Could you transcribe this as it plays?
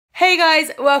Hey guys,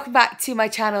 welcome back to my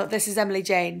channel. This is Emily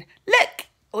Jane. Look,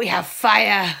 we have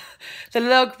fire. The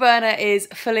log burner is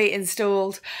fully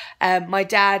installed. My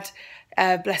dad,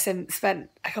 bless him, spent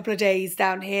a couple of days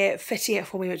down here fitting it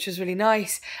for me, which was really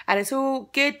nice. And it's all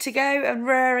good to go and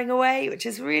roaring away, which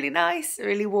is really nice,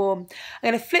 really warm. I'm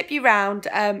going to flip you round,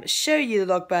 show you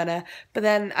the log burner, but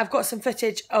then I've got some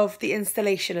footage of the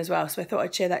installation as well. So I thought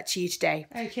I'd show that to you today.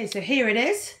 Okay, so here it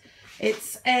is.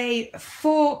 It's a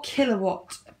 4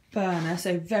 kilowatt burner,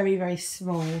 so very, very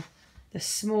small. The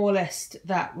smallest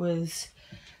that was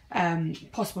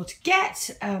possible to get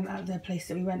at the place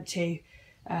that we went to,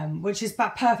 which is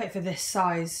about perfect for this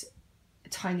size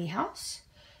tiny house.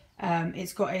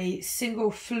 It's got a single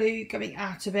flue going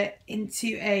out of it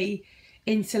into a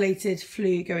insulated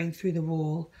flue going through the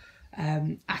wall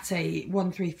at a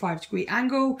 135 degree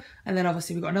angle, and then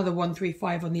obviously we've got another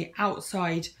 135 on the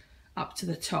outside up to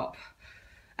the top.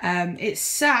 It's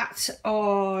sat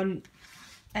on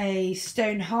a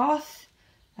stone hearth,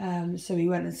 so we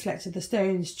went and selected the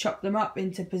stones, chopped them up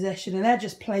into position, and they're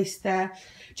just placed there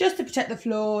just to protect the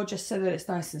floor, just so that it's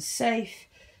nice and safe.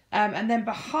 And then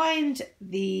behind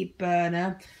the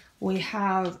burner we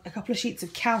have a couple of sheets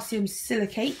of calcium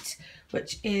silicate,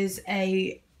 which is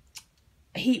a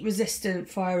heat resistant,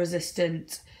 fire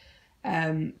resistant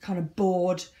kind of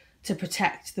board to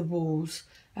protect the walls.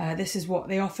 This is what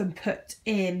they often put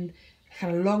in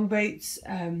kind of longboats,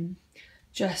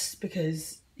 just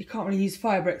because you can't really use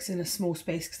fire bricks in a small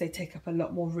space because they take up a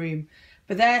lot more room.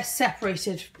 But they're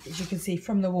separated, as you can see,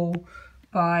 from the wall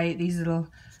by these little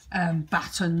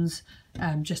battens,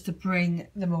 just to bring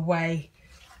them away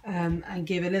and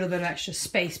give a little bit of extra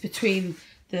space between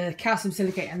the calcium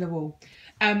silicate and the wall.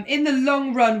 In the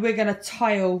long run, we're going to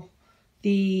tile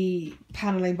the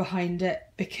panelling behind it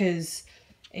because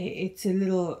it's a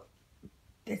little,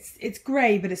 it's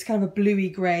grey, but it's kind of a bluey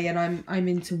grey, and I'm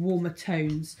into warmer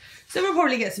tones, so we'll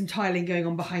probably get some tiling going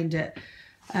on behind it.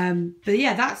 But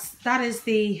yeah, that is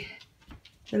the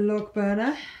log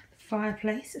burner. The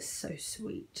fireplace is so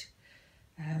sweet.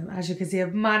 As you can see,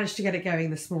 I've managed to get it going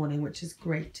this morning, which is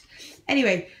great.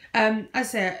 Anyway, as I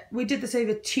said, we did this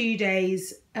over 2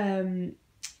 days, and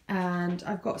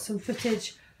I've got some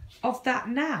footage of that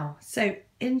now, so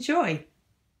enjoy.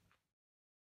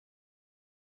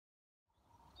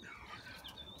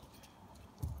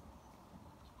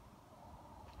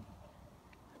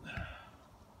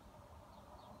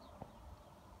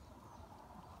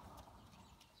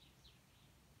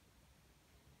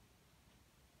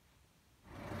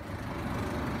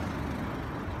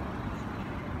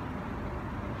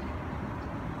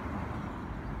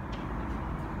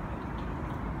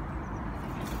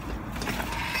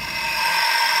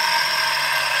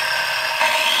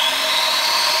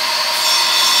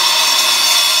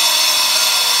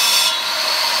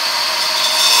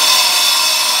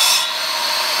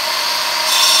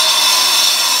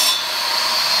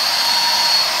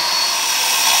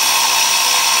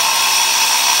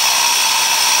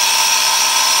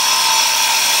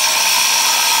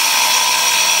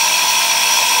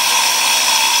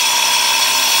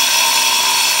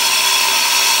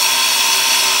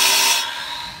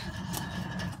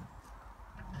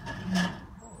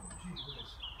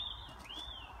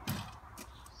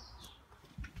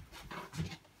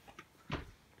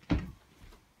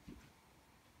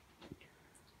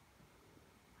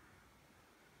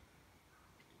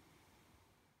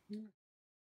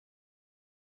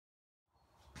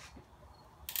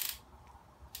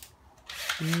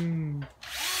 This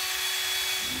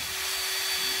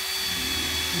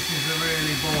is a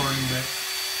really boring bit.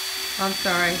 I'm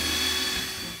sorry.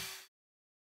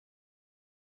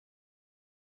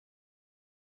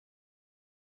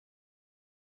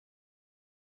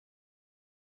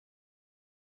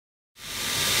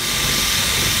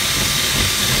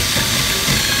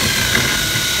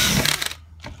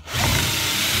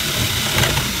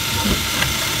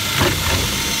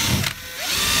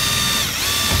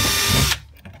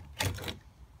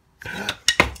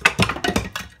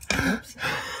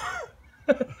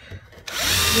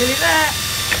 Leave it there.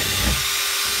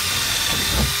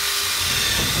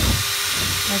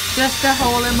 That's just a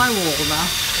hole in my wall now.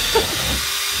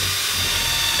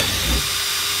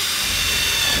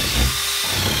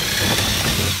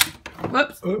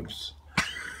 Whoops. Oops.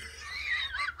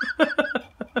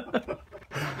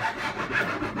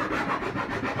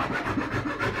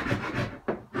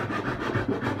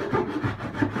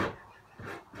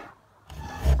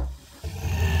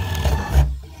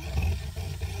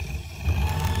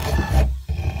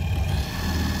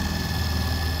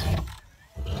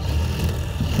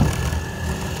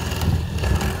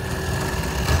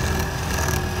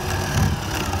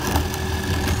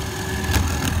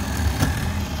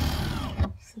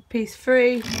 Piece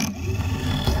 3.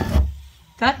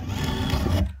 Done.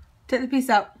 Take the piece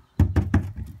out.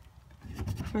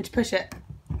 I'm going to push it.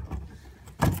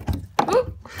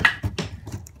 Ooh.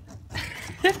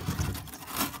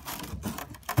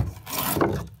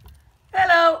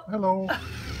 Hello. Hello.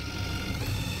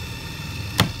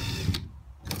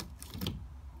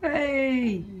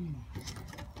 Hey.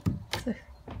 It's a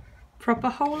proper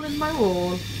hole in my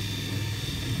wall.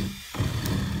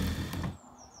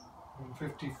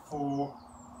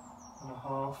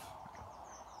 54.5.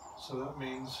 So that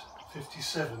means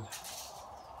 57.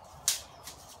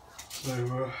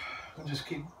 So I'll just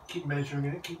keep measuring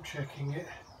it, keep checking it.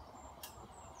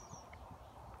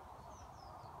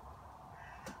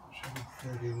 Should be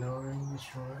 39,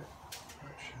 that's right.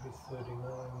 That should be 39,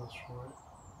 that's right.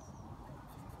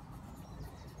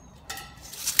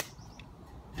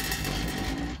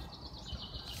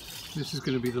 This is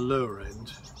going to be the lower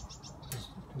end,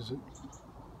 because it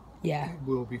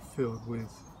will be filled with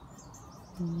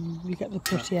You get the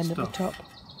pretty end at the top.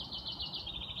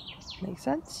 Makes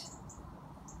sense.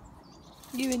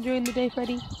 You enjoying the day,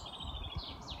 Freddie?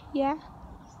 Yeah?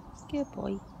 Good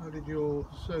boy. How did your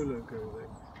solo go then?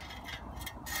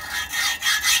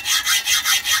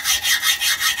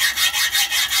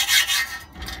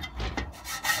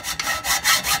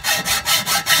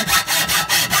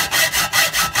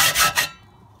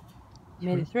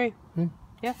 Made it through.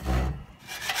 Yeah.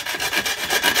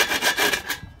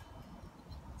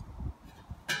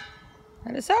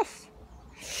 And it's off.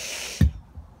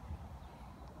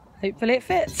 Hopefully it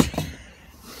fits.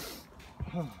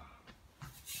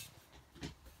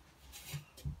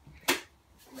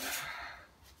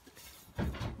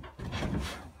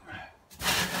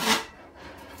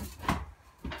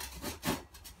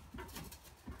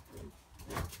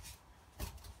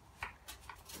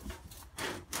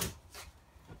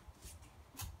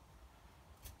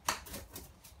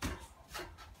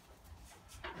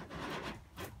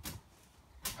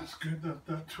 That's good,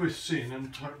 that twists in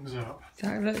and tightens up.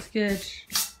 That looks good.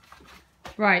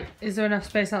 Right, is there enough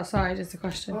space outside is the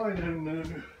question. I don't know.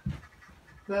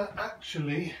 That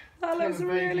actually That looks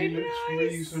really looks nice.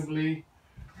 reasonably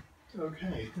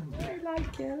okay. I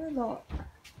like it a lot.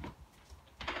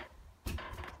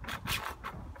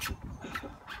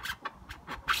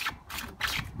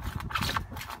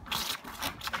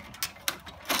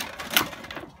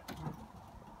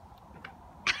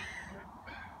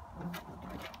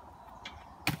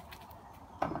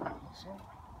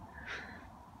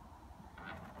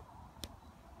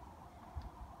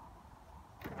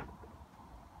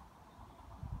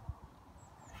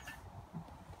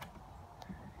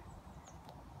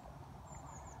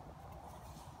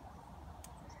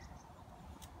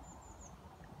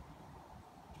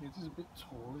 It is a bit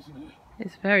tall, isn't it?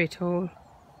 It's very tall.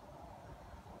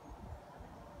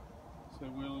 So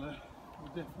we'll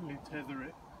definitely tether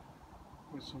it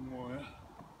with some wire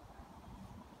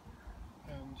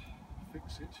and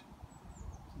fix it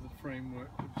to the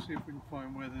framework. We'll see if we can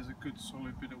find where there's a good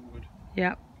solid bit of wood.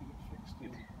 Yep. Get it fixed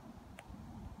in. Right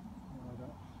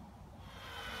up.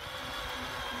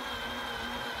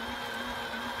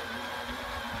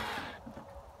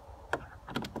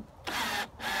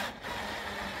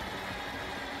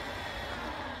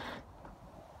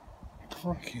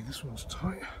 Crikey, this one's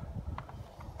tight.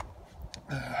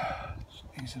 Just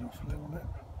ease it off a little bit.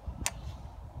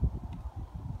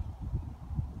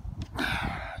 And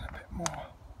a bit more.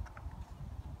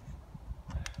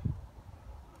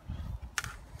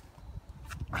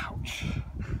 Ouch.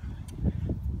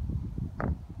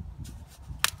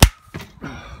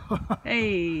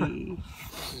 Hey.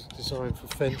 This is designed for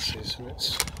fences and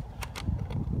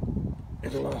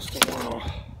it'll last a while.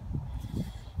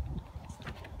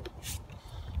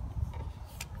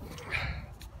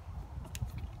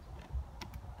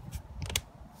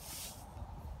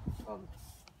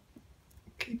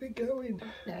 Keep it going.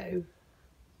 No.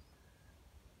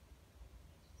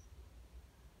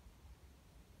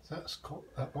 That's caught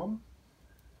that one.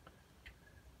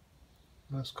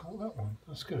 That's caught that one.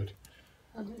 That's good.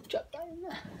 I'm going to drop that in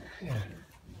there. Yeah.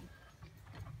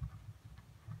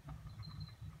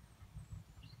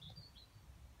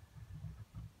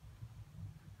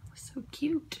 So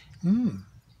cute. Mm.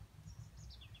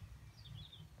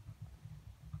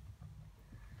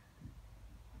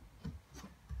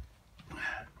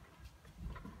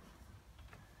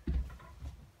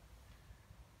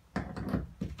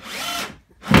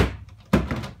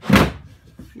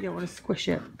 You don't want to squish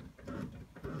it.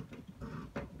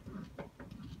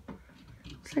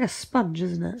 It's like a sponge,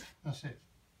 isn't it? That's it.